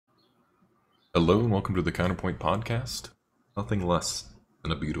Hello and welcome to the Counterpoint podcast. Nothing less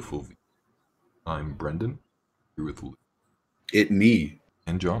than a beautiful view. I'm Brendon, here with Luke. Me.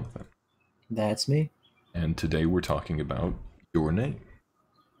 And Jonathon. That's me. And today we're talking about Your Name.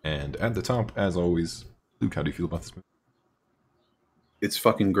 And at the top, as always, Luke, how do you feel about this movie? It's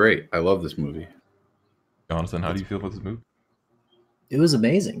fucking great. I love this movie. Jonathon, how do you feel about this movie? It was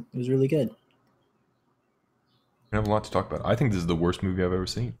amazing. It was really good. We have a lot to talk about. I think this is the worst movie I've ever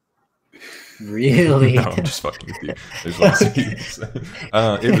seen. Really? No, I'm just fucking with you. There's lots of views.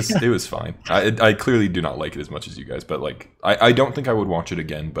 It was fine. I clearly do not like it as much as you guys, but like I don't think I would watch it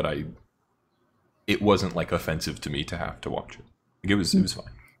again. But it wasn't like offensive to me to have to watch it. Like, it was fine.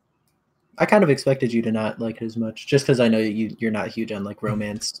 I kind of expected you to not like it as much, just because I know you're not huge on like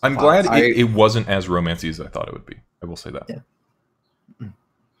romance. I'm glad it wasn't as romancy as I thought it would be. I will say that. Yeah.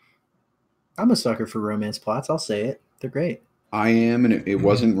 I'm a sucker for romance plots. I'll say it. They're great. I am, and it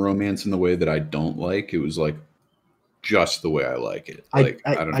wasn't romance in the way that I don't like. It was like just the way I like it. Like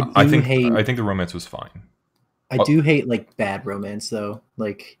I don't know. I think the romance was fine. I do hate like bad romance though.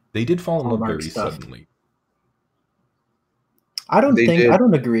 Like they did fall in love very suddenly. I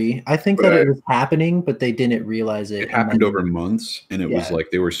don't agree. I think that it was happening, but they didn't realize it. It happened over months, and it was like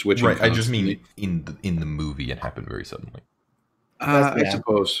they were switching. Right. Constantly. I just mean in the movie, it happened very suddenly. I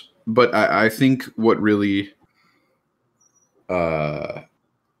suppose, but I think what really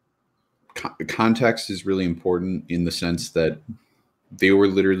context is really important in the sense that they were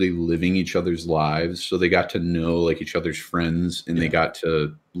literally living each other's lives, so they got to know like each other's friends, and they got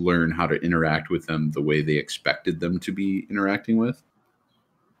to learn how to interact with them the way they expected them to be interacting with.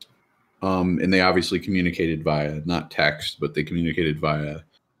 And they obviously communicated via not text, but they communicated via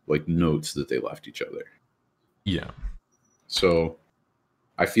like notes that they left each other. Yeah. So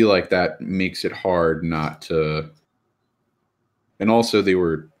I feel like that makes it hard not to. And also they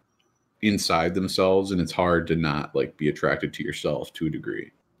were inside themselves, and it's hard to not like be attracted to yourself to a degree.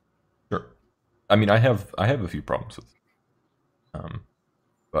 Sure. I mean, I have a few problems with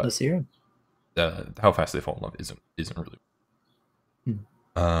but let's hear how fast they fall in love isn't really.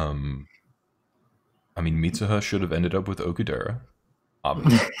 I mean, Mitsuha should have ended up with Okudera,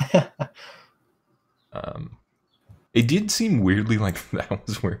 obviously. It did seem weirdly like that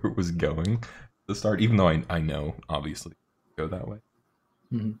was where it was going at the start, even though I know obviously go that way.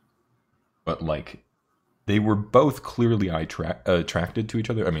 Mm-hmm. But like they were both clearly attracted to each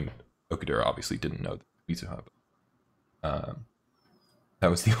other. I mean, Okudera obviously didn't know that Mitsuha, but that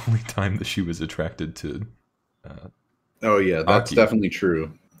was the only time that she was attracted to oh yeah, that's Taki. Definitely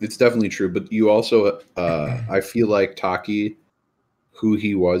true. It's definitely true, but you also I feel like Taki, who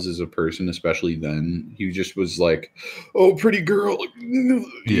he was as a person, especially then, he just was like, "Oh, pretty girl,"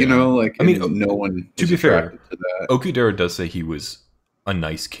 you know. Like, I mean, no one. To be fair, to that. Okudera does say he was a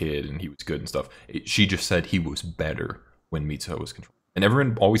nice kid and he was good and stuff. She just said he was better when Mitsuha was controlled, and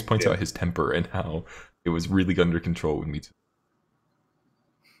everyone always points out his temper and how it was really under control with Mitsuha.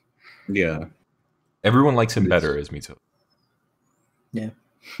 Yeah, everyone likes him better as Mitsuha. Yeah.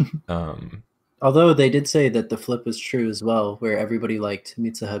 Although they did say that the flip was true as well, where everybody liked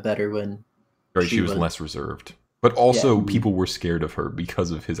Mitsuha better when she was less reserved. But also people were scared of her because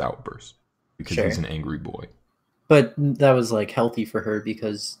of his outburst, because he's an angry boy. But that was like healthy for her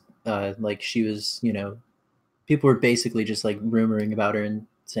because like she was, people were basically just like rumoring about her and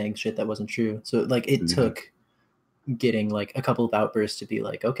saying shit that wasn't true. So like it took getting like a couple of outbursts to be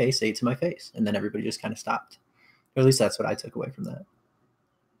like, okay, say it to my face. And then everybody just kind of stopped. Or at least that's what I took away from that.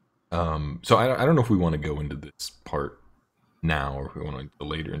 So I don't know if we want to go into this part now or if we want to go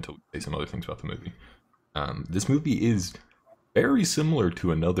later until we say some other things about the movie. This movie is very similar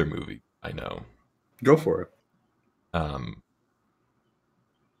to another movie I know. Go for it.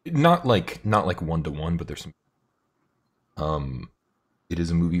 Not like 1-to-1, but there's some. It is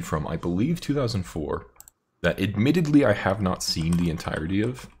a movie from, I believe, 2004 that admittedly I have not seen the entirety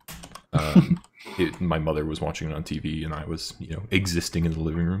of. My mother was watching it on TV and I was, existing in the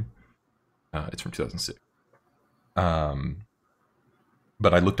living room. It's from 2006.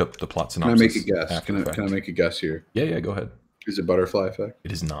 But I looked up the plot synopsis. Can I make a guess? Can I make a guess here? Yeah, go ahead. Is it Butterfly Effect?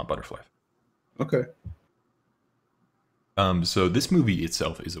 It is not Butterfly Okay. Effect. So this movie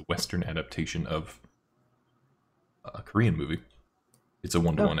itself is a Western adaptation of a Korean movie. It's a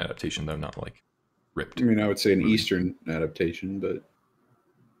 1-to-1 adaptation, though, not like ripped. I mean, I would say an Eastern adaptation, but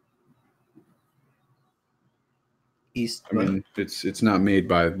I mean, it's not made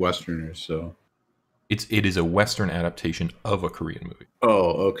by Westerners, so it is a Western adaptation of a Korean movie.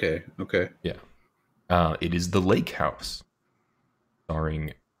 Oh, okay. Yeah. It is The Lake House,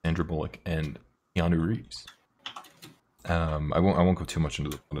 starring Sandra Bullock and Keanu Reeves. I won't go too much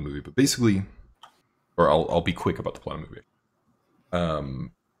into the movie, but basically or I'll be quick about the plot of the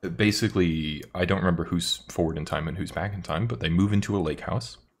movie. Basically, I don't remember who's forward in time and who's back in time, but they move into a lake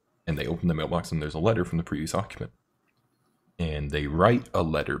house, and they open the mailbox, and there's a letter from the previous occupant. And they write a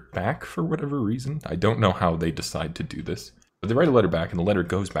letter back for whatever reason. I don't know how they decide to do this, but they write a letter back, and the letter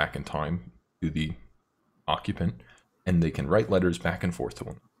goes back in time to the occupant, and they can write letters back and forth to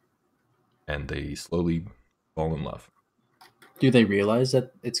one. And they slowly fall in love. Do they realize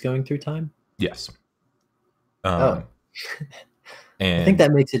that it's going through time? Yes. And I think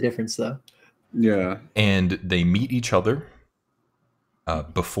that makes a difference, though. Yeah. And they meet each other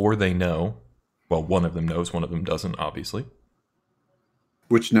before they know. Well, one of them knows, one of them doesn't, obviously.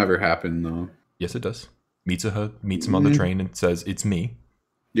 Which never happened, though. Yes, it does. Meets him on the train and says, "It's me."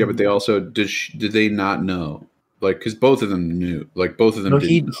 Yeah, but they also did they not know? Like, because both of them knew. Like, both of them.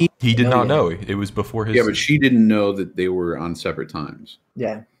 He did not know. It was before his. Yeah, but she didn't know that they were on separate times.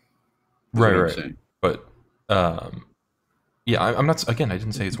 Yeah. Right. But yeah, I'm not. Again, I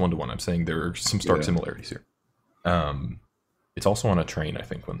didn't say it's 1-to-1. I'm saying there are some stark similarities here. It's also on a train, I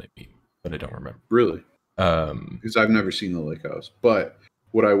think, when they meet, but I don't remember. Really? Because I've never seen the lake house. But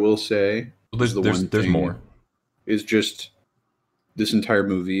what I will say, there's more. Is just this entire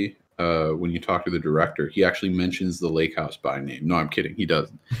movie. When you talk to the director, he actually mentions the lake house by name. No, I'm kidding. He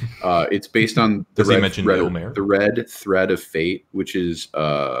doesn't. It's based on the red thread of fate, which is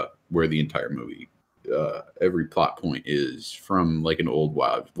where the entire movie, every plot point is from, like an old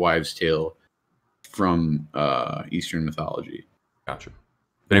wives' tale from Eastern mythology. Gotcha.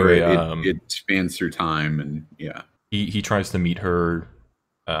 But anyway, it spans through time, and yeah, he tries to meet her.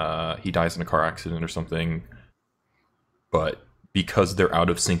 He dies in a car accident or something, but because they're out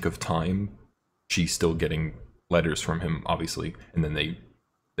of sync of time, she's still getting letters from him, obviously. And then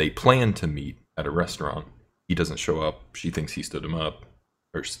they plan to meet at a restaurant. He doesn't show up. She thinks he stood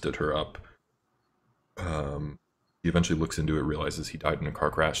her up. He eventually looks into it, realizes he died in a car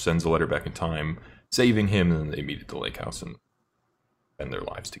crash, sends a letter back in time, saving him, and then they meet at the lake house and spend their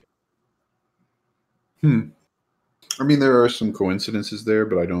lives together. I mean, there are some coincidences there,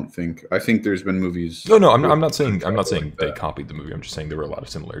 but I think there's been movies. No, I'm not saying they copied the movie. I'm just saying there were a lot of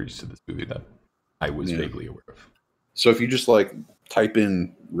similarities to this movie that I was vaguely aware of. So if you just type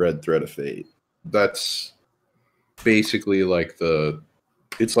in "Red Thread of Fate," that's basically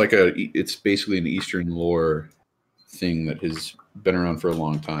it's basically an Eastern lore thing that has been around for a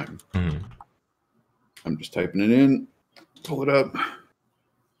long time. Mm-hmm. I'm just typing it in, pull it up.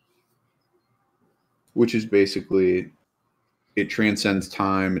 Which is basically, it transcends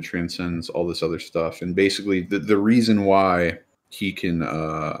time, it transcends all this other stuff. And basically, the reason why he can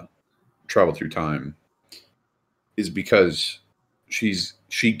travel through time is because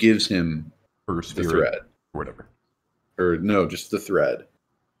she gives him her the thread. Or whatever. Or no, just the thread.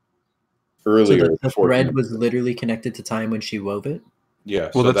 Earlier. So the thread was literally connected to time when she wove it?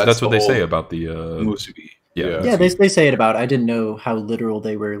 Yeah. Well, so that's what they say about the... Musubi. Yeah, they say it about. I didn't know how literal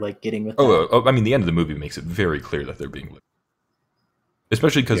they were getting with that. I mean, the end of the movie makes it very clear that they're being literal.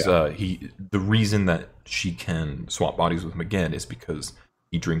 Especially because the reason that she can swap bodies with him again is because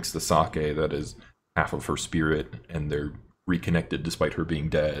he drinks the sake that is half of her spirit, and they're reconnected despite her being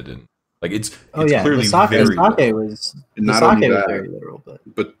dead. And it's clearly the sake was very literal,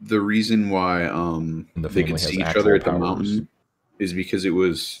 but the reason why they could see each other at the mountain is because it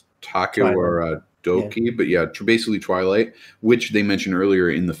was Takewara Doki, but basically Twilight, which they mentioned earlier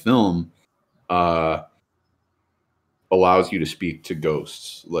in the film, allows you to speak to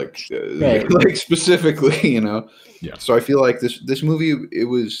ghosts, like specifically, Yeah. So I feel like this movie,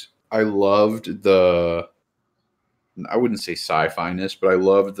 I loved I wouldn't say sci-fi-ness, but I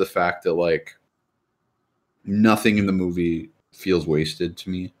loved the fact that nothing in the movie feels wasted to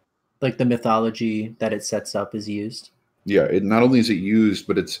me. Like the mythology that it sets up is used. Yeah, it not only is it used,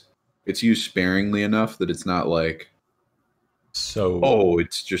 but it's used sparingly enough that it's not it's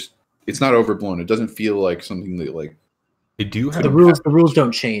not overblown. It doesn't feel like something that they do have the rules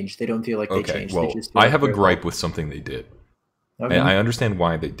don't change. They don't feel like they change. Well, I have a gripe with something they did. Okay. I understand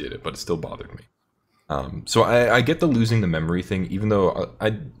why they did it, but it still bothered me. So I get the losing the memory thing, even though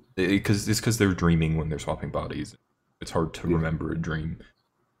because they're dreaming when they're swapping bodies. It's hard to remember a dream.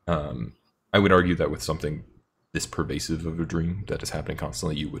 I would argue that with something this pervasive of a dream that is happening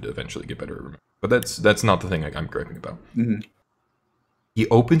constantly, you would eventually get better at remembering. But that's not the thing I'm griping about. Mm-hmm. He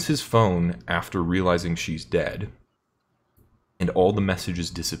opens his phone after realizing she's dead, and all the messages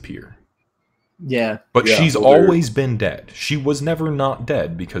disappear. Yeah. But she's always been dead. She was never not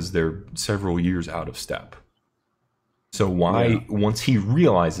dead because they're several years out of step. So why, once he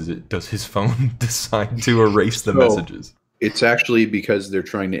realizes it, does his phone decide to erase the messages? It's actually because they're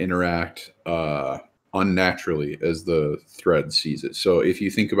trying to interact unnaturally as the thread sees it. So if you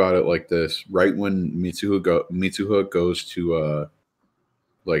think about it like this, right when Mitsuha goes to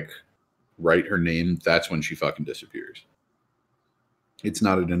like write her name, that's when she fucking disappears. It's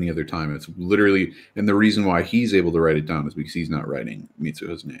not at any other time. It's literally, and the reason why he's able to write it down is because he's not writing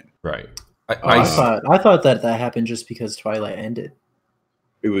Mitsuha's name. Right. I thought that happened just because Twilight ended.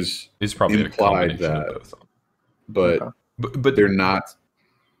 It was it's probably implied a that, of both. But, Okay. but they're not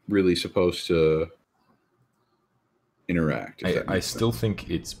really supposed to interact. I still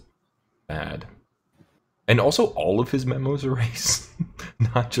think it's bad. And also, all of his memos erased,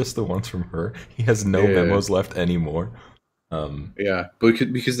 not just the ones from her. He has no memos left anymore. Yeah, but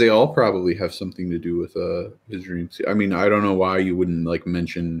because they all probably have something to do with his dreams. I mean, I don't know why you wouldn't like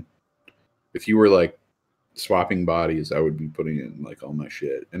mention if you were like swapping bodies. I would be putting in like all my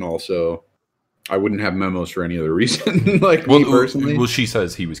shit, and also I wouldn't have memos for any other reason. Like me personally. Well, she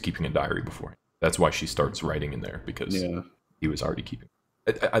says he was keeping a diary before. That's why she starts writing in there because he was already keeping.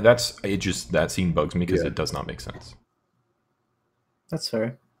 That scene bugs me because it does not make sense. That's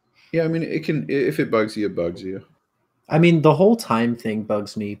fair. Yeah, I mean, it can. If it bugs you, it bugs you. I mean, the whole time thing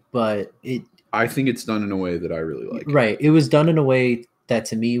bugs me, but I think it's done in a way that I really like. Right. It was done in a way that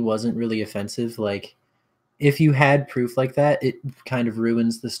to me wasn't really offensive. Like, if you had proof like that, it kind of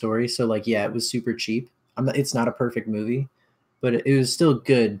ruins the story. So, like, yeah, it was super cheap. It's not a perfect movie, but it was still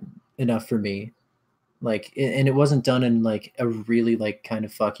good enough for me. Like, and it wasn't done in like a really like kind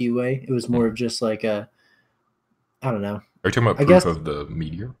of fuck you way. It was more of just like I don't know. Are you talking about proof of the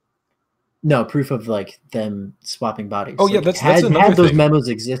meteor? No, proof of like them swapping bodies. Oh like, yeah, that's another had those thing. memos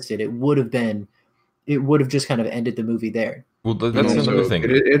existed, it would have just kind of ended the movie there. Well, that's another thing.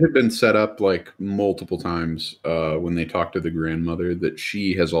 It had been set up like multiple times when they talked to the grandmother that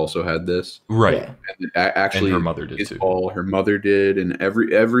she has also had this. Right. Yeah. And actually, and her mother did too. Her mother did, and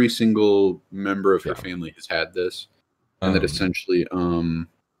every single member of her family has had this, and that essentially,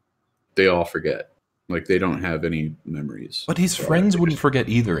 they all forget. Like they don't have any memories. But his friends wouldn't forget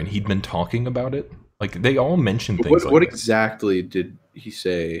either, and he'd been talking about it. Like they all mentioned things. What exactly did he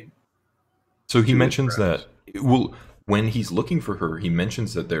say? So he mentions that. Well, when he's looking for her, he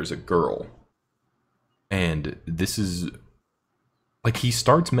mentions that there's a girl, and this is like he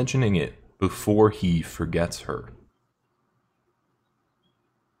starts mentioning it before he forgets her.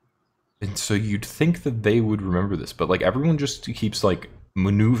 And so you'd think that they would remember this, but like everyone just keeps like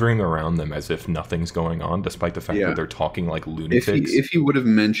maneuvering around them as if nothing's going on, despite the fact that they're talking like lunatics. If he would have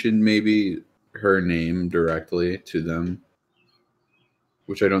mentioned maybe her name directly to them,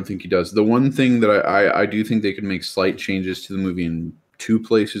 which I don't think he does. The one thing that I do think they could make slight changes to the movie in two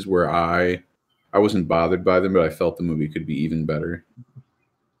places where I wasn't bothered by them, but I felt the movie could be even better.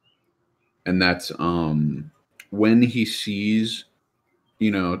 And that's when he sees,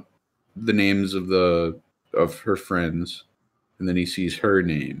 the names of her friends, and then he sees her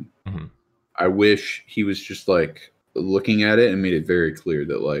name. Mm-hmm. I wish he was just like looking at it and made it very clear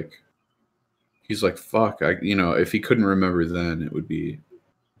that like he's like, fuck, if he couldn't remember then it would be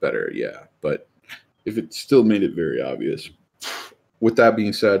better, yeah. But if it still made it very obvious. With that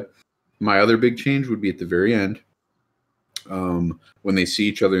being said, my other big change would be at the very end. When they see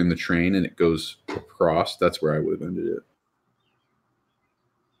each other in the train and it goes across, that's where I would have ended it.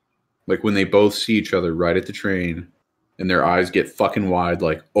 Like when they both see each other right at the train and their eyes get fucking wide,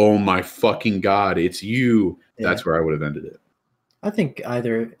 like, oh my fucking God, it's you. Yeah. That's where I would have ended it. I think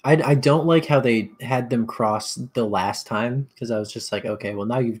either. I don't like how they had them cross the last time because I was just like, okay, well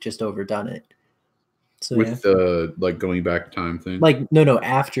now you've just overdone it. So with the like going back time thing. Like no,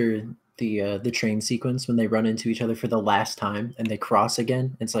 after the train sequence when they run into each other for the last time and they cross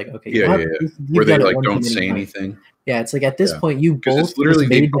again. It's like okay, where they like don't say anything. Yeah, it's like at this point you both it's literally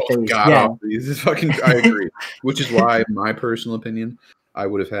made the face. Got off these fucking. I agree, which is why, my personal opinion, I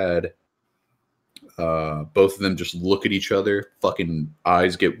would have had both of them just look at each other, fucking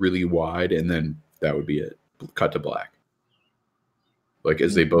eyes get really wide, and then that would be it. Cut to black, like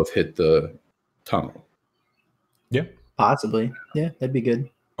as they both hit the tunnel. Yeah, possibly. Yeah, that'd be good.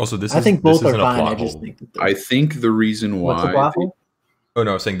 Also, I think both are fine. I just think I think the reason why. What's the plot hole? Oh no,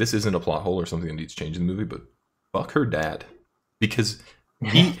 I was saying this isn't a plot hole or something that needs change in the movie, but fuck her dad, because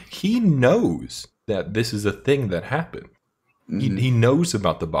he knows that this is a thing that happened. Mm-hmm. He knows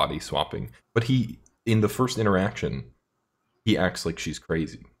about the body swapping, but in the first interaction, he acts like she's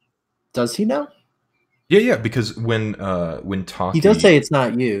crazy. Does he know? Yeah, because when Taki, he does say it's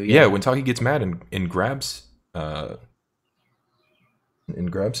not you. Yeah, when Taki gets mad and grabs him,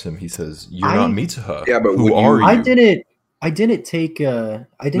 he says, "You're not Mitsuha." Yeah, but who are you? I didn't take. I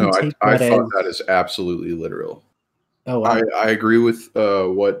thought that as absolutely literal. Oh wow. I agree with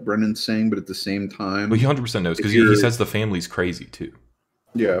what Brendon's saying, but at the same time, Well, he 100% knows because if he says the family's crazy too.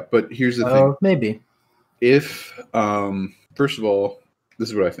 yeah. But here's the thing: Oh, maybe. if first of all, this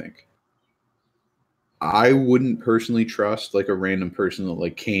is what I think. I wouldn't personally trust like a random person that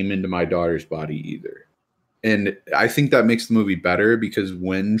like came into my daughter's body either. And I think that makes the movie better because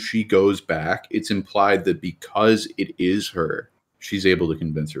when she goes back, it's implied that because it is her, she's able to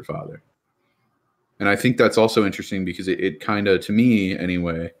convince her father. And I think that's also interesting because it kind of, to me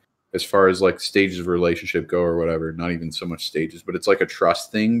anyway, as far as like stages of relationship go or whatever, not even so much stages, but it's like a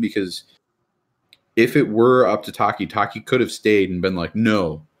trust thing because if it were up to Taki, Taki could have stayed and been like,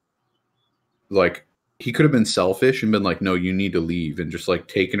 no, like he could have been selfish and been like, no, you need to leave and just like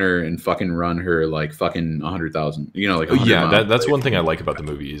taken her and fucking run her like fucking 100,000, you know, like 100 Yeah, miles that's away. one thing I like about the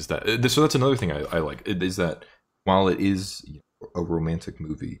movie is that so that's another thing I like is that while it is a romantic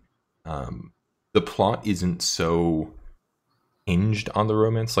movie, the plot isn't so hinged on the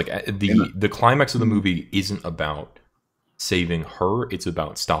romance. Like the climax of the movie isn't about saving her; it's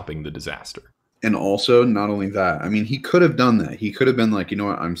about stopping the disaster. And also, not only that, I mean, he could have done that. He could have been like, you know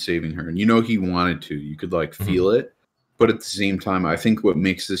what, I'm saving her. And you know, he wanted to. You could like feel it. But at the same time, I think what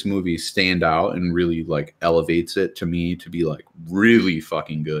makes this movie stand out and really like elevates it to me to be like really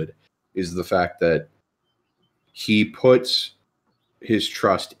fucking good is the fact that he puts his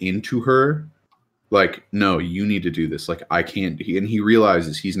trust into her. Like, no, you need to do this. Like, I can't. And he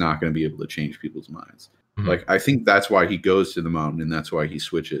realizes he's not going to be able to change people's minds. Like, I think that's why he goes to the mountain and that's why he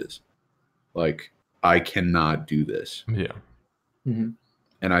switches. Like, I cannot do this. Yeah. Mm-hmm.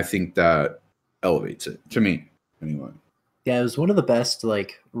 And I think that elevates it to me anyway. Yeah, it was one of the best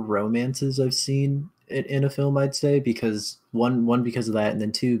like romances I've seen in a film, I'd say, because one because of that, and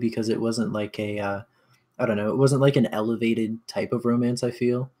then two because it wasn't like a I don't know, it wasn't like an elevated type of romance. I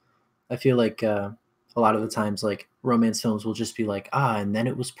feel like a lot of the times like romance films will just be like, and then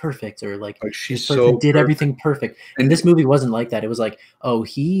it was perfect, or like she's perfect, so did perfect. Everything perfect. And this movie wasn't like that. It was like, oh,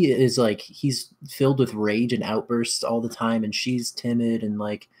 he is like he's filled with rage and outbursts all the time, and she's timid and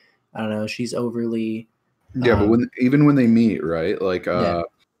like I don't know, she's overly. Yeah, but even when they meet, right? Like, Yeah.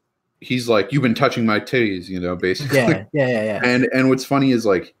 he's like, "You've been touching my titties," you know, basically. Yeah. And what's funny is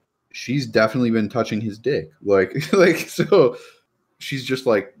like, she's definitely been touching his dick, like so. She's just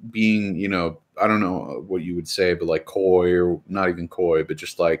like being, you know, I don't know what you would say, but like coy or not even coy, but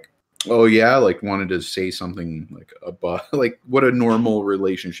just like, oh yeah, like wanted to say something like about like what a normal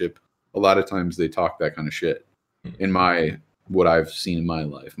relationship. A lot of times they talk that kind of shit. In what I've seen in my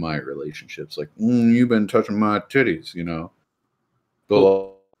life, my relationships, like you've been touching my titties, you know.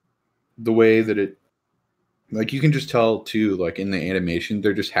 The way that it, like you can just tell too, like in the animation,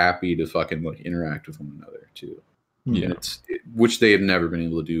 they're just happy to fucking like interact with one another too. Yeah, which they have never been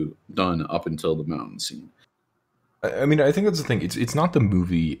able to done up until the mountain scene. I mean, I think that's the thing. It's not the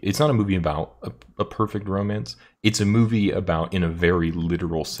movie. It's not a movie about a perfect romance. It's a movie about, in a very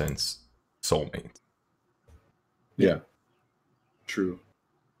literal sense, soulmates. Yeah, true.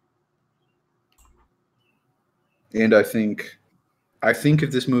 And I think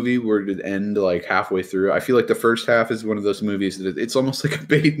if this movie were to end like halfway through, I feel like the first half is one of those movies that it's almost like a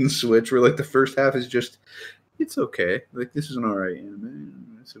bait and switch, where like the first half is just. It's okay. Like, this is an alright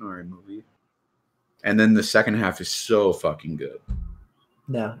anime. It's an alright movie. And then the second half is so fucking good.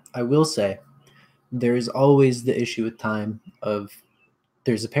 Now, I will say, there's always the issue with time of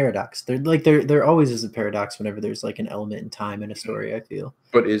there's a paradox. There always is a paradox whenever there's like an element in time in a story, I feel.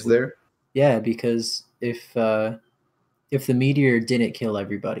 But is there? Yeah, because if the meteor didn't kill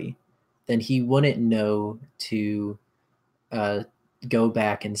everybody, then he wouldn't know to go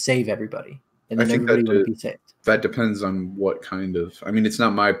back and save everybody. And then everybody would be saved. That depends on what kind of. I mean, it's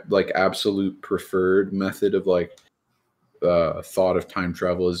not my like absolute preferred method of like thought of time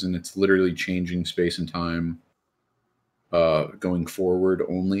travel, is, and it's literally changing space and time, going forward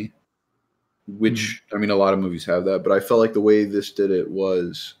only. Which I mean, a lot of movies have that, but I felt like the way this did it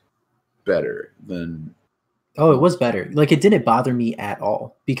was better than. Oh, it was better. Like, it didn't bother me at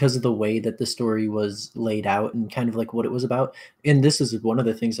all because of the way that the story was laid out and kind of like what it was about. And this is one of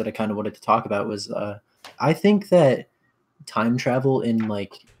the things that I kind of wanted to talk about was I think that time travel in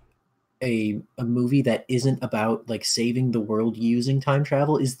like a movie that isn't about like saving the world using time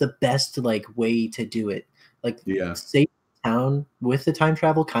travel is the best like way to do it. Like, save the town with the time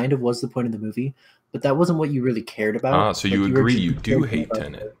travel kind of was the point of the movie, but that wasn't what you really cared about. So like, you agree you do hate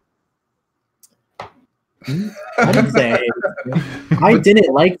Tenet. I didn't say I hated I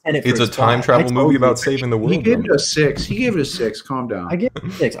didn't like Tenet. It's a time travel movie about saving the world. He gave it a 6. He gave it a 6. Calm down. I gave it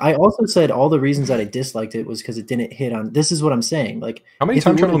a 6. I also said all the reasons that I disliked it was because it didn't hit on. This is what I'm saying. Like, how many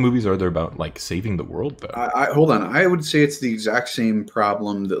time travel movies are there about like saving the world? Though, hold on. I would say it's the exact same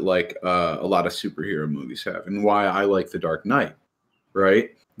problem that like a lot of superhero movies have, and why I like The Dark Knight.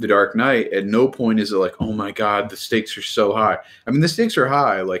 Right. The Dark Knight, at no point is it like, oh my God, the stakes are so high. I mean, the stakes are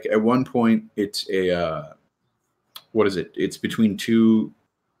high. Like at one point, it's a what is it? It's between two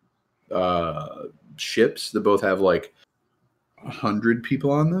ships that both have like 100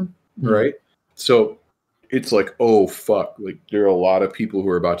 people on them, right? So it's like, oh fuck, like there are a lot of people who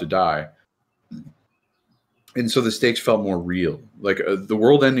are about to die, and so the stakes felt more real. Like the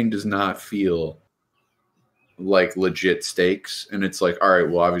world ending does not feel like legit stakes, and it's like, all right,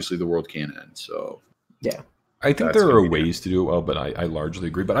 well, obviously the world can't end, so yeah, I think there are ways to do it well, but I largely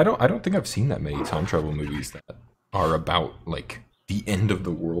agree. But I don't think I've seen that many time travel movies that are about like the end of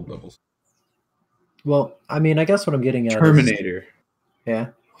the world levels. Well, I mean, I guess what I'm getting at Terminator. Yeah.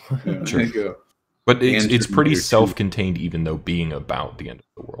 There you go. But it's pretty self-contained, even though being about the end of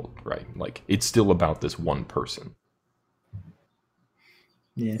the world, right? Like it's still about this one person.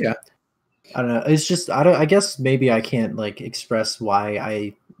 Yeah. I don't know. It's just I guess maybe I can't like express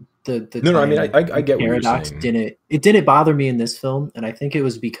why the no. I mean, I get paradox what you're saying. It didn't bother me in this film, and I think it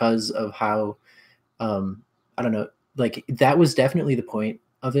was because of how I don't know, like that was definitely the point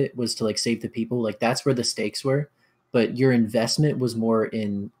of it, was to like save the people. Like that's where the stakes were, but your investment was more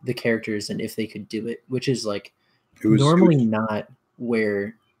in the characters and if they could do it, which is like normally not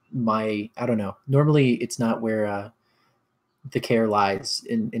where I don't know. Normally it's not where the care lies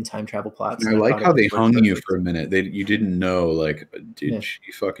in time travel plots. I like how they hung you for a minute. You didn't know, like, did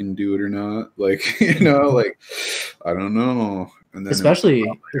she fucking do it or not? Like, you know, like, I don't know. And then especially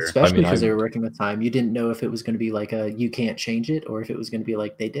because they were working with time, you didn't know if it was going to be like a you can't change it, or if it was going to be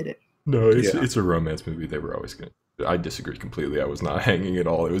like they did it. No, it's a romance movie. They were always going to. I disagree completely. I was not hanging at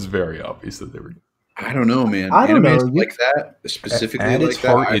all. It was very obvious that they were. I don't know, man. I don't know. Like that specifically. At its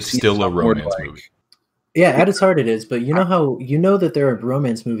heart, it's still a romance movie. Yeah, at its heart it is, but you know how that there are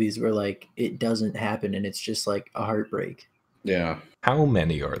romance movies where like it doesn't happen and it's just like a heartbreak. Yeah. How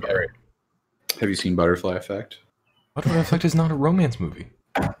many are there? Have you seen Butterfly Effect? Butterfly Effect is not a romance movie.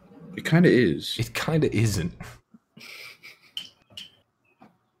 It kind of is. It kind of isn't.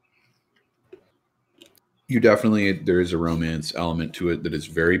 There is a romance element to it that is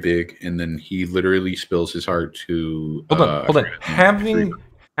very big, and then he literally spills his heart to. Hold on.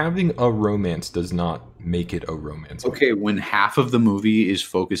 Having a romance does not make it a romance movie. Okay, when half of the movie is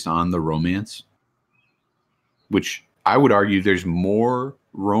focused on the romance, which I would argue there's more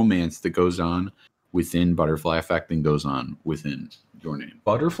romance that goes on within Butterfly Effect than goes on within Your Name.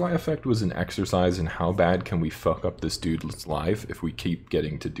 Butterfly Effect was an exercise in how bad can we fuck up this dude's life if we keep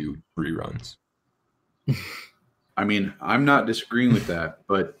getting to do reruns. I mean, I'm not disagreeing with that,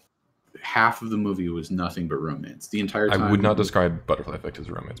 but half of the movie was nothing but romance the entire time. I would not describe Butterfly Effect as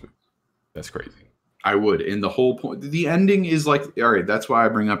a romance movie. That's crazy. I would. And the whole point, the ending is like, all right, that's why I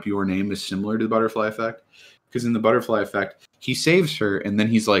bring up Your Name is similar to the Butterfly Effect. Because in the Butterfly Effect, he saves her, and then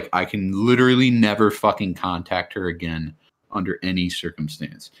he's like, I can literally never fucking contact her again under any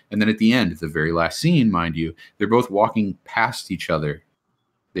circumstance. And then at the end, the very last scene, mind you, they're both walking past each other.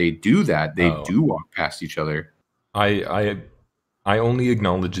 They do that. They do walk past each other. I only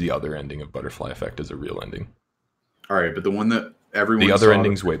acknowledge the other ending of Butterfly Effect as a real ending. All right, but the one that everyone the other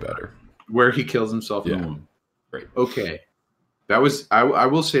ending's way better. Where he kills himself in the womb. Right. Okay. That was I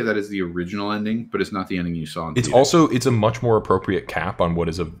will say that is the original ending, but it's not the ending you saw in theater. It's a much more appropriate cap on what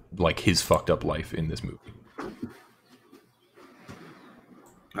is his fucked up life in this movie.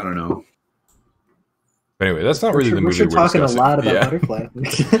 I don't know. Anyway, that's not really the movie we're talking discussing. a lot about Butterfly.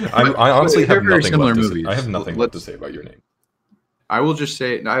 I honestly have nothing similar left movies. I have nothing left to say about Your Name. I will just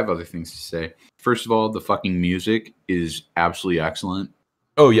say, I have other things to say. First of all, the fucking music is absolutely excellent.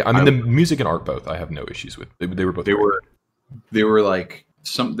 Oh yeah, I mean the music and art both I have no issues with. They were both. They were like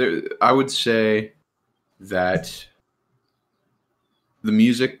I would say that the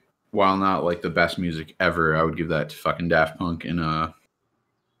music, while not like the best music ever, I would give that to fucking Daft Punk in a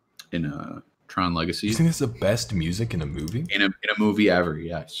Tron Legacy. You think that's the best music in a movie? In a movie ever,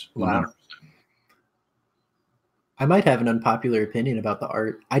 yes. 100%. Wow. I might have an unpopular opinion about the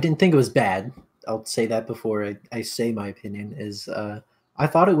art. I didn't think it was bad. I'll say that before I say my opinion. Is I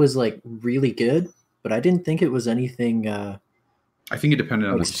thought it was like really good, but I didn't think it was anything. I think it depended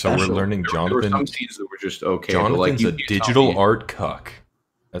on the. So we're learning Jonathon. There were some scenes that were just okay. Jonathon's a digital art cuck.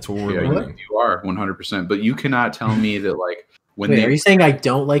 That's what we're learning. You are 100%, but you cannot tell me that like when Wait, are you saying I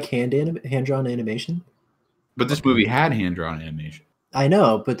don't like hand drawn animation? But this movie had hand-drawn animation. I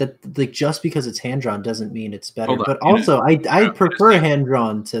know, but that like just because it's hand drawn doesn't mean it's better. Hold on, But also, I prefer hand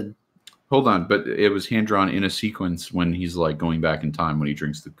drawn to. Hold on, but it was hand-drawn in a sequence when he's like going back in time when he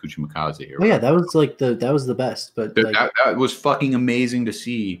drinks the Kuchimakaze. Oh yeah, that was like that was the best. But like, that was fucking amazing to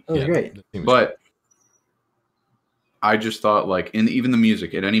see. that was great. But I just thought like, and even the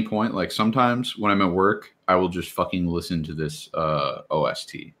music at any point, like sometimes when I'm at work, I will just fucking listen to this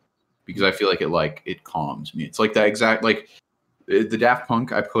OST because I feel like it calms me. It's like that exact like the Daft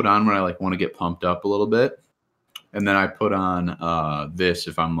Punk I put on when I like want to get pumped up a little bit, and then I put on this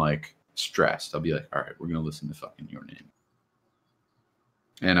if I'm like stressed. I'll be like, all right, we're gonna listen to fucking Your Name.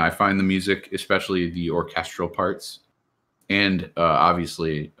 And I find the music, especially the orchestral parts, and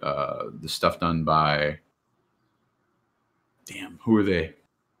obviously the stuff done by. Damn, who are they?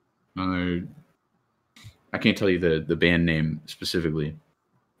 I can't tell you the band name specifically,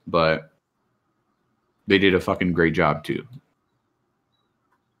 but they did a fucking great job too.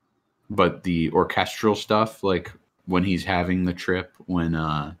 But the orchestral stuff, like when he's having the trip, when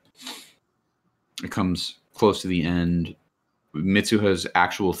it comes close to the end, Mitsuha's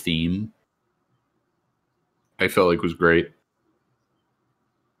actual theme, I felt like was great.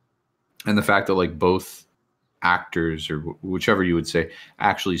 And the fact that like both actors or whichever you would say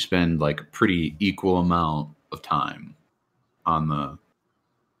actually spend like a pretty equal amount of time on the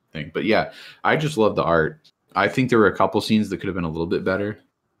thing. But yeah, I just love the art. I think there were a couple scenes that could have been a little bit better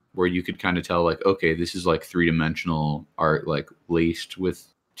where you could kind of tell like, okay, this is like 3-dimensional art like laced with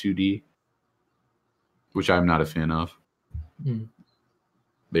 2D, which I'm not a fan of. But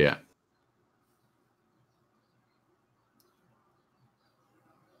yeah.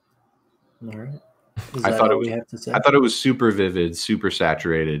 All right. I thought it was super vivid, super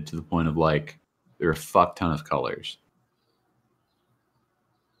saturated to the point of like there are a fuck ton of colors.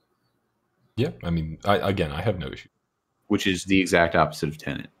 Yeah, I mean, I have no issue. Which is the exact opposite of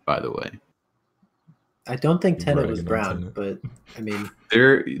Tenet, by the way. I don't think Tenet was brown, but I mean,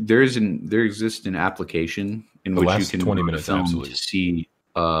 there exists an application in which you can 20 minutes film absolutely to see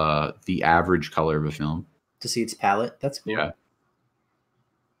the average color of a film. To see its palette, that's cool. Yeah.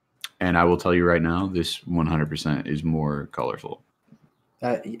 And I will tell you right now, this 100% is more colorful.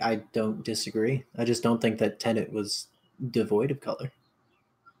 I don't disagree. I just don't think that Tenet was devoid of color.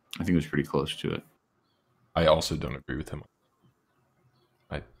 I think it was pretty close to it. I also don't agree with him.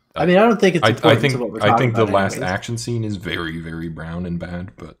 I mean, I don't think it's important to what we're talking I think the about last anyways. action scene is very, very brown and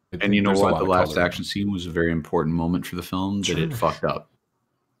bad. But and you know what? The last action scene was a very important moment for the film that it fucked up.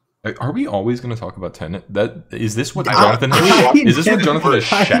 Are we always going to talk about Tenet? Is this what Jonathon? Is this what Jonathon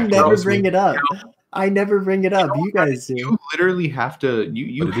has I shacked never us bring with? it up. I never bring it up. You guys do. You literally have to.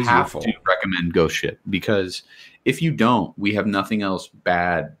 You have to recommend Ghost Ship because if you don't, we have nothing else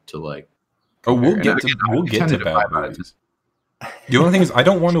bad to like. Oh, we'll get to bad movies. The only thing is, I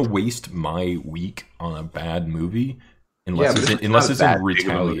don't want to waste my week on a bad movie unless it's in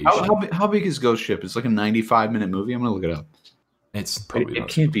retaliation. How big is Ghost Ship? It's like a 95-minute movie. I'm gonna look it up. It's probably it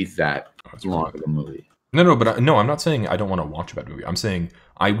can't be that long of a movie. No, but I'm not saying I don't want to watch a bad movie. I'm saying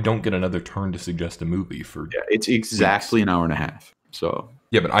I don't get another turn to suggest a movie for. Yeah, it's exactly an hour and a half. So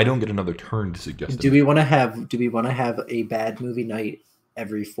yeah, but I don't get another turn to suggest. Do we want to have a bad movie night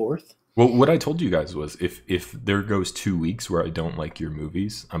every fourth? Well, what I told you guys was if there goes 2 weeks where I don't like your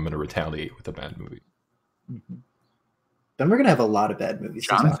movies, I'm going to retaliate with a bad movie. Mm-hmm. Then we're going to have a lot of bad movies.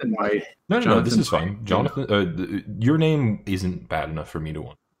 Jonathon might. No, this is fine. Jonathon, Your Name isn't bad enough for me to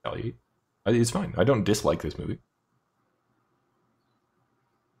want to retaliate. It's fine. I don't dislike this movie.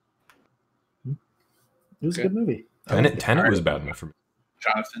 It was a good movie. Tenet was bad enough for me.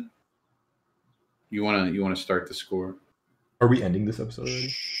 Jonathon, you want to start the score? Are we ending this episode already?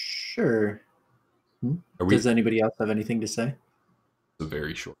 Sure. Does anybody else have anything to say? It's a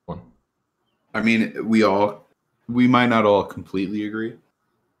very short one. I mean, we might not all completely agree,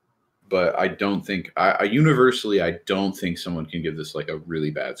 but I don't think universally I don't think someone can give this like a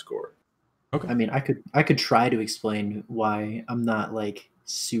really bad score. Okay. I mean, I could try to explain why I'm not like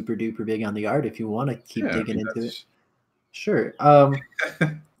super duper big on the art if you want to keep digging into it. Sure.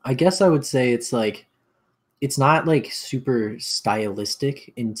 I guess I would say it's like it's not like super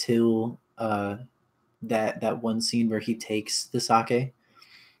stylistic until that one scene where he takes the sake.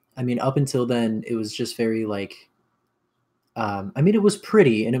 I mean, up until then, it was just very like. I mean, it was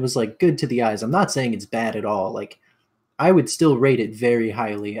pretty and it was like good to the eyes. I'm not saying it's bad at all. Like, I would still rate it very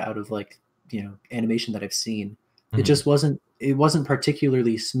highly out of like animation that I've seen. Mm-hmm. It just wasn't. It wasn't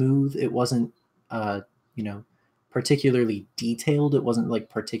particularly smooth. It wasn't particularly detailed. It wasn't like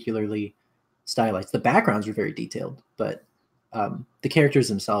particularly stylized. The backgrounds were very detailed, but the characters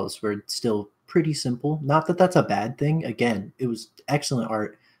themselves were still pretty simple. Not that that's a bad thing. Again, it was excellent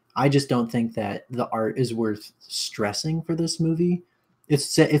art. I just don't think that the art is worth stressing for this movie.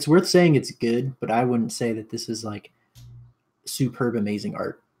 It's worth saying it's good, but I wouldn't say that this is like superb, amazing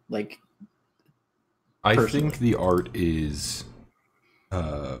art. Like, I personally. think the art is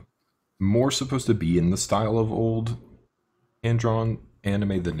more supposed to be in the style of old hand-drawn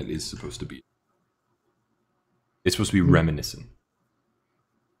anime than it is supposed to be. It's supposed to be reminiscent.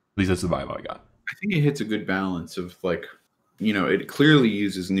 At least that's the vibe I got. I think it hits a good balance of like, you know, it clearly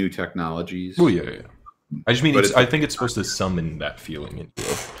uses new technologies. Oh yeah. I just mean, I think it's supposed to summon that feeling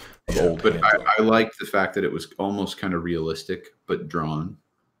into of old. But I like the fact that it was almost kind of realistic, but drawn,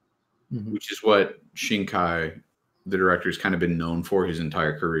 which is what Shinkai, the director, has kind of been known for his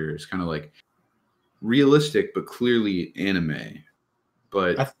entire career. It's kind of like realistic, but clearly anime.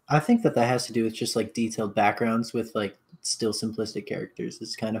 But I think that has to do with just like detailed backgrounds with like still simplistic characters.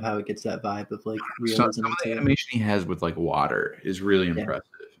 It's kind of how it gets that vibe of like realism. Some of the animation he has with like water is really impressive.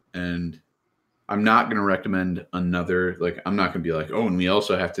 And I'm not going to recommend another, like, I'm not going to be like, oh, and we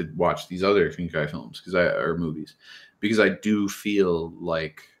also have to watch these other Shinkai films or movies, because I do feel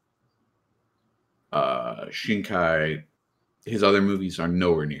like Shinkai, his other movies are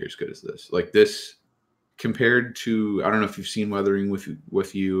nowhere near as good as this. Like this, compared to, I don't know if you've seen Weathering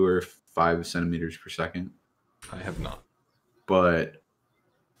with You or 5 centimeters per second. I have not. But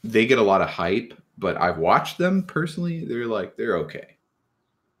they get a lot of hype, but I've watched them personally. They're okay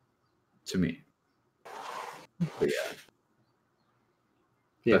to me. But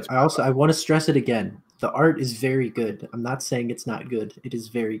yeah. I want to stress it again. The art is very good. I'm not saying it's not good. It is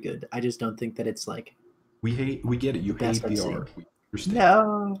very good. I just don't think that it's like we get it. You hate the art. We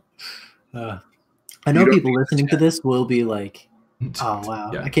understand. No. I know people listening to this will be like, oh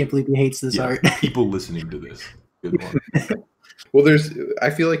wow, I can't believe he hates this art. People listening to this. Good one. Well,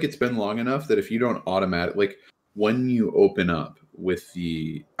 I feel like it's been long enough that if you don't like when you open up with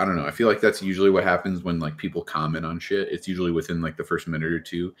I don't know, I feel like that's usually what happens when like people comment on shit. It's usually within like the first minute or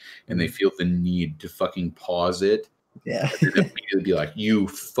two, and they feel the need to fucking pause it. Yeah. And immediately be like, you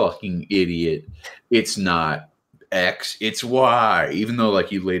fucking idiot. It's not X, it's Y, even though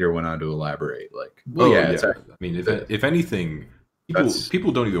like you later went on to elaborate. Like, well, I mean, if anything,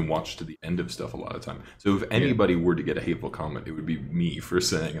 people don't even watch to the end of stuff a lot of time. So if anybody were to get a hateful comment, it would be me for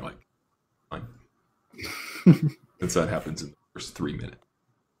saying like, fine. Since that happens in the first 3 minutes.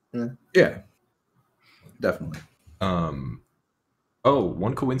 Yeah, definitely.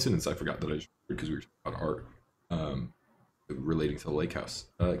 One coincidence I forgot that I just because we were talking about art, relating to the lake house.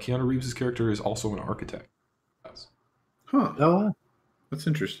 Keanu Reeves' character is also an architect. Huh. Oh, that's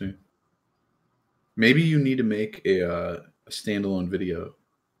interesting. Maybe you need to make a standalone video.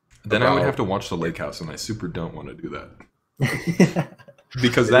 Then I would have to watch the lake house, and I super don't want to do that.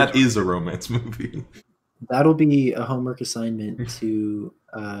 Because that is a romance movie. That'll be a homework assignment to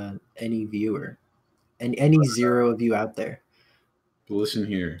any viewer and any zero of you out there. Listen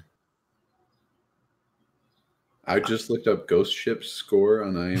here. I just looked up Ghost Ship's score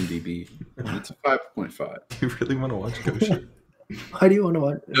on IMDb. It's a 5.5. You really want to watch Ghost Ship? Why do you want to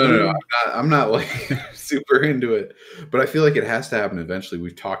watch? No. I'm not like super into it, but I feel like it has to happen eventually.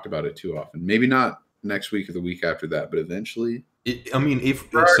 We've talked about it too often. Maybe not next week or the week after that, but eventually. If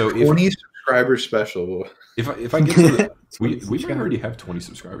 20 subscribers special. If I get to the, we might already have 20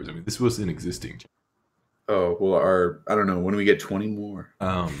 subscribers. I mean, this was an existing. Oh well, I don't know when we get 20 more.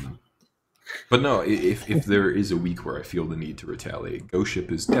 But no, if there is a week where I feel the need to retaliate, Ghost Ship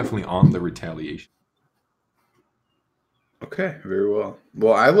is definitely on the retaliation. Okay, very well.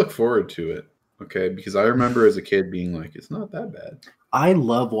 Well, I look forward to it. Okay, because I remember as a kid being like, it's not that bad. I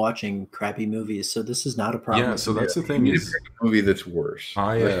love watching crappy movies, so this is not a problem. Yeah, so that's the thing is a movie that's worse.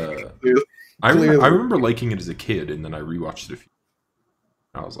 I remember liking it as a kid, and then I rewatched it a few.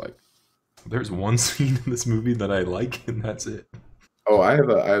 I was like, there's one scene in this movie that I like, and that's it. Oh, I have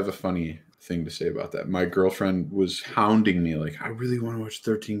a funny thing to say about that. My girlfriend was hounding me like, I really want to watch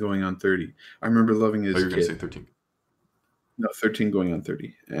 13 Going on 30. I remember loving it as a kid. You're going to say 13. No, 13 Going on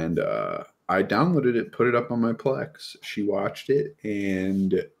 30. And I downloaded it, put it up on my Plex. She watched it,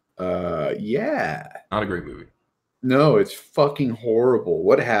 and yeah. Not a great movie. No, it's fucking horrible.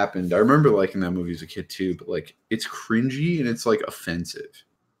 What happened? I remember liking that movie as a kid too, but like it's cringy and it's like offensive.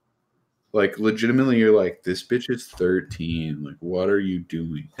 Like legitimately, you're like, this bitch is 13. Like, what are you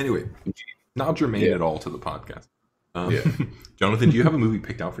doing? Anyway, not germane at all to the podcast. Jonathan, do you have a movie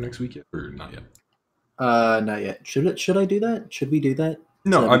picked out for next week yet, or not yet? Not yet. Should I do that? Should we do that?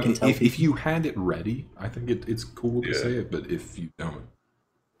 No, I mean, if you had it ready, I think it's cool to say it. But if you don't,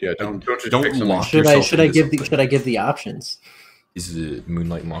 don't lock should yourself. Should I give the options? Is it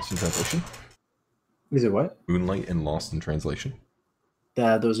Moonlight and Lost in Translation? Is it what? Moonlight and Lost in Translation.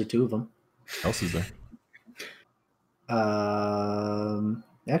 Those are two of them. What else is there?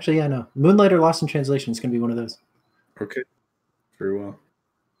 Actually, yeah, no. Moonlight or Lost in Translation is going to be one of those. Okay. Very well.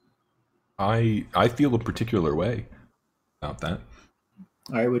 I feel a particular way about that.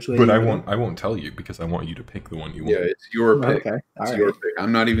 All right, which way? But I won't tell you because I want you to pick the one you want. Yeah, it's your pick. Okay. It's your pick.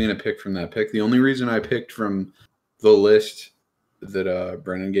 I'm not even going to pick from that pick. The only reason I picked from the list that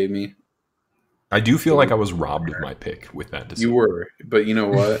Brendon gave me. I do feel like I was robbed of my pick with that decision. You were, but you know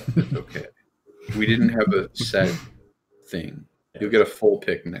what? It's okay. We didn't have a set thing. You'll get a full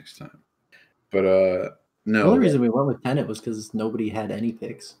pick next time. But no. The only reason we went with Tenet was because nobody had any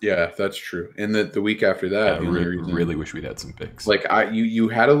picks. Yeah, that's true. And the week after that, I really wish we'd had some picks. Like you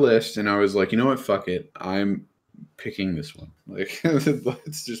had a list, and I was like, you know what? Fuck it. I'm picking this one. Like,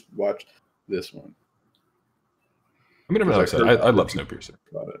 let's just watch this one. I mean, I'm not upset. I love Snowpiercer.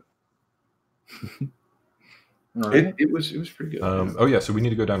 About it. Right. It was pretty good. Oh yeah, so we need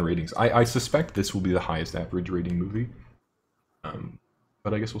to go down ratings. I suspect this will be the highest average rating movie.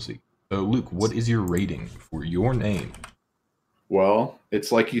 But I guess we'll see. So Luke, what is your rating for Your Name? Well,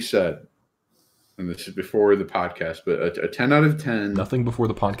 it's like you said, and this is before the podcast, but a 10 out of 10. Nothing before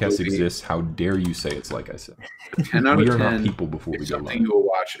the podcast exists. How dare you say it's like I said? A 10 out of 10. We are not people before we go live. Something you'll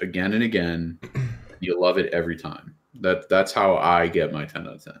watch again and again. You love it every time. That's how I get my 10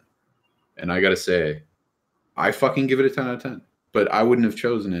 out of 10. And I got to say, I fucking give it a 10 out of 10. But I wouldn't have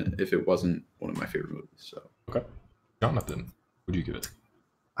chosen it if it wasn't one of my favorite movies. So okay, Jonathon, what do you give it?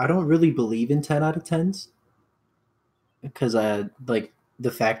 I don't really believe in 10 out of 10s because like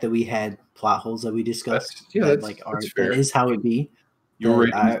the fact that we had plot holes that we discussed. That is how it be. Your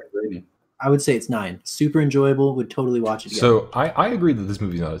rating. I would say it's 9. Super enjoyable. Would totally watch it again. So I agree that this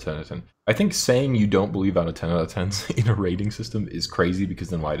movie's not a 10 out of 10. I think saying you don't believe out of 10 out of 10s in a rating system is crazy because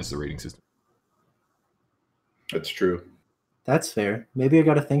then why does the rating system? That's true. That's fair. Maybe I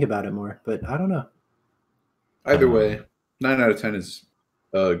got to think about it more, but I don't know. Either way, 9 out of 10 is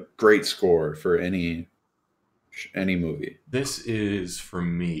a great score for any movie. This is for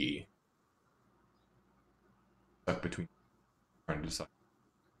me stuck between trying to decide.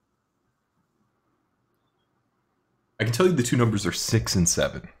 I can tell you the two numbers are 6 and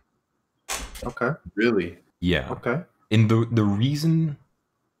 7. Okay. Really? Yeah. Okay. And the reason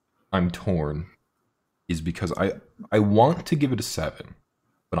I'm torn is because I want to give it a 7,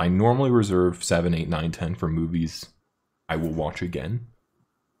 but I normally reserve 7, 8, 9, 10 for movies I will watch again.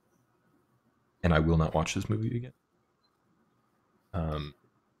 And I will not watch this movie again.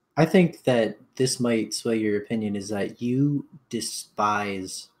 I think that this might sway your opinion is that you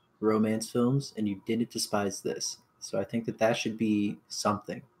despise romance films and you didn't despise this. So I think that should be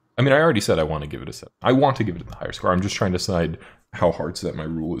something. I mean, I already said I want to give it a 7. I want to give it a higher score. I'm just trying to decide how hard set my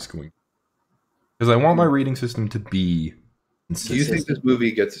rule is going. Because I want my rating system to be consistent. Do you think this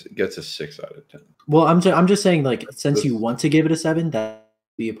movie gets a 6 out of 10? Well, I'm just saying, like, since you want to give it a 7, that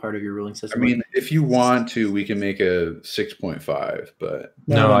be a part of your ruling system. I mean, if you want to, we can make a 6.5, but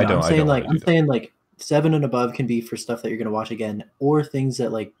no, I don't. I'm saying like 7 and above can be for stuff that you're going to watch again, or things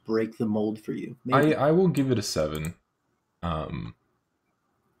that like break the mold for you. Maybe. I will give it a 7. I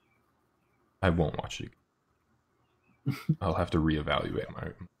won't watch it. I'll have to reevaluate my.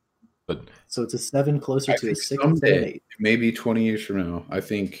 But so it's a 7 closer to a 6 someday, and 8. Maybe 20 years from now, I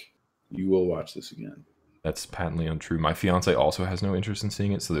think you will watch this again. That's patently untrue. My fiance also has no interest in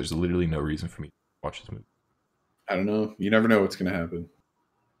seeing it, so there's literally no reason for me to watch this movie. I don't know. You never know what's going to happen.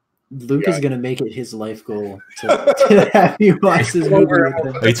 Luke is going to make it his life goal to have you watch this movie.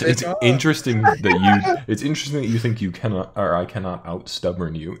 It's interesting that you think you cannot, or I cannot out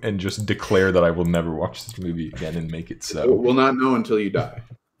stubborn you and just declare that I will never watch this movie again and make it so. We'll not know until you die.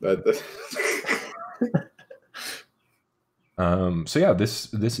 So yeah,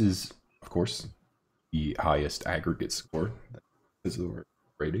 this is of course the highest aggregate score because of the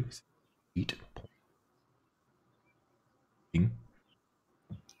ratings. 8.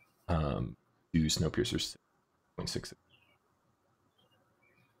 To Snowpiercer 6.6.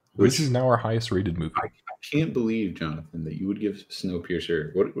 This is now our highest rated movie. I can't believe, Jonathon, that you would give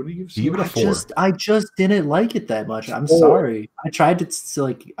Snowpiercer. What do you give? You give it a 4. I just didn't like it that much. I'm sorry. I tried to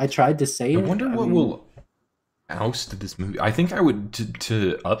say it. I wonder what will oust this movie. I think I would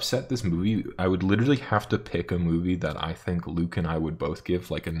to upset this movie. I would literally have to pick a movie that I think Luke and I would both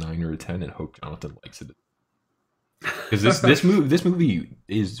give like a 9 or a 10, and hope Jonathon likes it. Because this movie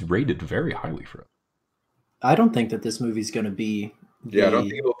is rated very highly for us. I don't think that this movie's going to be. Yeah, I don't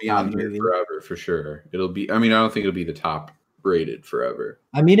think it'll be on here forever for sure. It'll be. I mean, I don't think it'll be the top rated forever.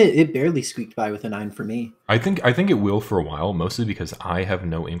 I mean, it barely squeaked by with a 9 for me. I think it will for a while, mostly because I have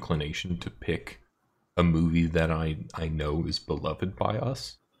no inclination to pick a movie that I know is beloved by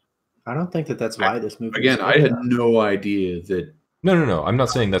us. I don't think that's why this movie. Again, I had no idea that. No. I'm not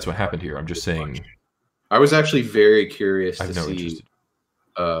saying that's what happened here. I'm just saying. I was actually very curious I have to no see interest.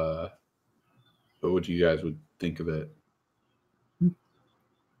 what you guys would think of it.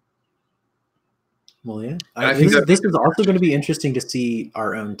 Well, yeah. I think This is also going to be interesting to see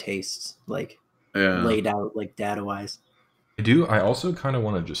our own tastes, like Yeah. laid out, like data wise. I also kind of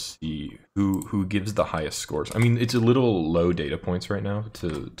want to just see who gives the highest scores. I mean, it's a little low data points right now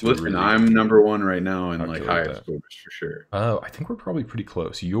to Listen, really I'm number one right now in like calculate highest that. scores for sure. I think we're probably pretty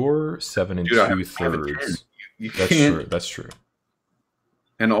close. You're 7 Dude, I have 2/3. You That's can't. true. That's true.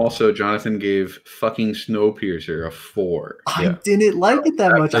 And also, Jonathan gave fucking Snowpiercer a 4. I Yeah. didn't like it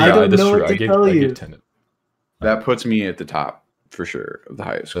that much. Yeah, I don't that's know true. what to I tell you. gave 10. That puts me at the top for sure of the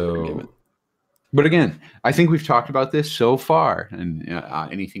highest score given. So But again, I think we've talked about this so far, and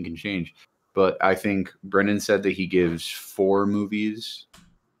anything can change. But I think Brendon said that he gives 4 movies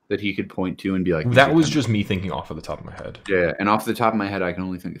that he could point to and be like, that was just me thinking off of the top of my head. yeah. And off the top of my head, I can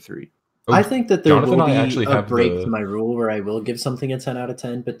only think of 3. I think that there Jonathon will and I be actually a have break the- to my rule where I will give something a 10 out of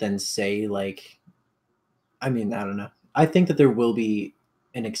 10, but then say like, I mean, I don't know. I think that there will be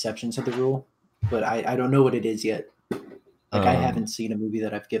an exception to the rule, but I don't know what it is yet. Like I haven't seen a movie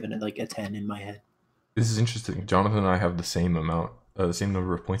that I've given it like a 10 in my head. This is interesting. Jonathan and I have the same amount, the same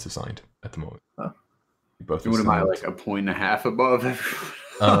number of points assigned at the moment. Oh. We both What am I, assigned- like a 1.5 above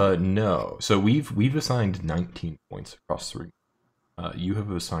everyone? No. So we've assigned 19 points across 3. You have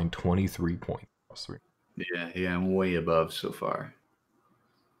assigned 23 points across 3. Yeah, I'm way above so far.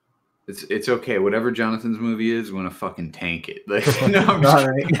 It's okay. Whatever Jonathan's movie is, we're gonna fucking tank it. Like, no, I'm just All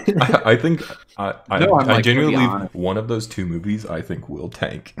right. I think No, I'm, like, I genuinely gonna be believe honest. one of those 2 movies I think will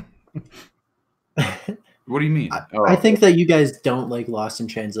tank. What do you mean? I think that you guys don't like Lost in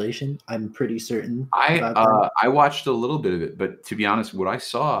Translation. I'm pretty certain. about that. I watched a little bit of it, but to be honest, what I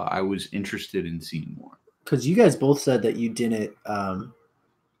saw, I was interested in seeing more. Because you guys both said that you didn't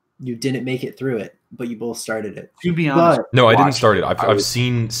make it through it, but you both started it. To be honest, But No, I didn't watched start it. it. I've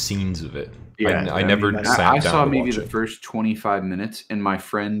seen scenes of it. Yeah, I never mean, sat I down saw to maybe watch the it. first 25 minutes, and my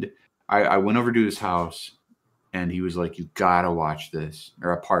friend, I went over to his house, and he was like, "You gotta watch this,"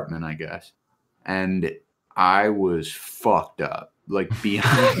 or apartment, I guess. And I was fucked up, like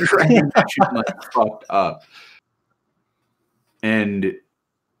beyond recognition, like fucked up. And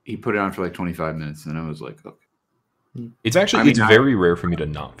he put it on for like 25 minutes, and I was like, okay. It's actually it's very rare for me to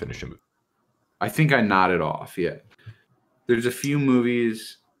not finish a movie. I think I nodded off. Yeah, there's a few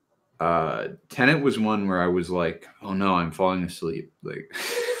movies. Tenet was one where I was like, "Oh no, I'm falling asleep." Like,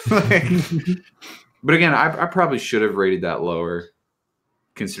 but again, I probably should have rated that lower,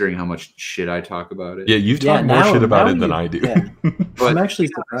 considering how much shit I talk about it. Yeah, you've Yeah, talked more now- shit about now it than you- I do. yeah. But I'm actually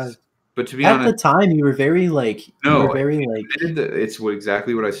surprised. But to be At the honest, time, you were very like, it's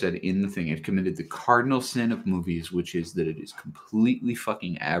exactly what I said in the thing. It committed the cardinal sin of movies, which is that it is completely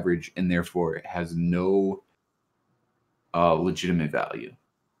fucking average and therefore it has no legitimate value.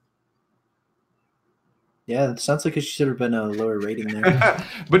 Yeah, it sounds like it should have been a lower rating there,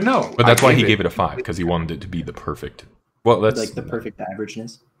 But no, But that's why he gave it a 5, because he wanted it to be the perfect. Well, that's like the perfect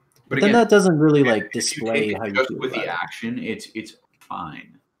averageness. But then again, that doesn't really like if you display take it how you just feel with about the it. action. It's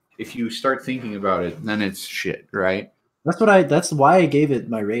fine. If you start thinking about it, then it's shit, right? That's why I gave it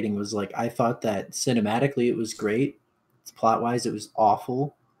my rating. Was like I thought that cinematically it was great, plot wise it was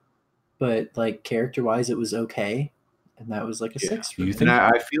awful, but like character wise it was okay, and that was like a 6 for You me. think- And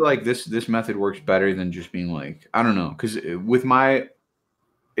I feel like this method works better than just being like, I don't know, because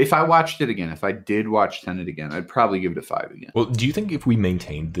if I watched it again, if I did watch Tenet again, I'd probably give it a 5 again. Well, do you think if we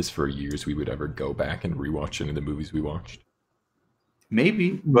maintained this for years, we would ever go back and rewatch any of the movies we watched?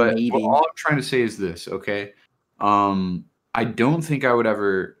 Maybe, but Maybe. all I'm trying to say is this, okay? I don't think I would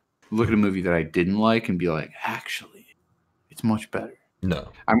ever look at a movie that I didn't like and be like, actually, it's much better. No.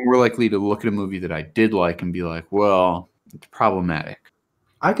 I'm more likely to look at a movie that I did like and be like, well, it's problematic.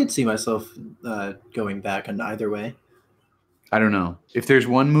 I could see myself going back on either way. I don't know. If there's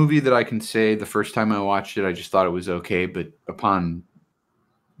one movie that I can say the first time I watched it, I just thought it was okay, but upon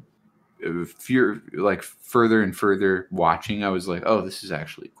further and further watching, I was like, oh, this is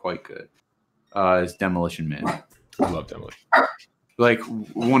actually quite good. It's Demolition Man. I love Demolition. Like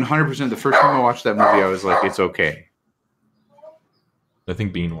 100%. The first time I watched that movie, I was like, it's okay. I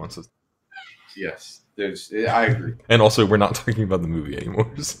think Bean wants us. Yes, I agree. And also, we're not talking about the movie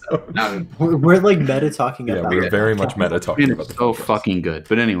anymore. So. We're like meta talking Yeah, about we're it. very much meta talking It's about the so podcast. fucking good.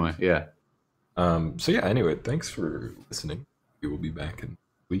 But anyway, yeah. So yeah, anyway, thanks for listening. We will be back in a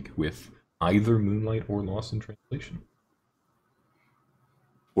week with either Moonlight or Lost in Translation.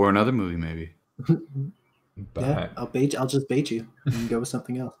 Or another movie, maybe. Bye. Yeah, I'll just bait you and go with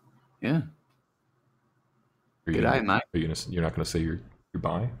something else. Yeah. Are you Good gonna, eye, Mike. Are you gonna? You're not gonna say your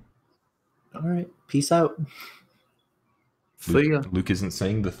bye? All right, peace out. See ya. Luke isn't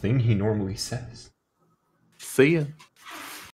saying the thing he normally says. See ya.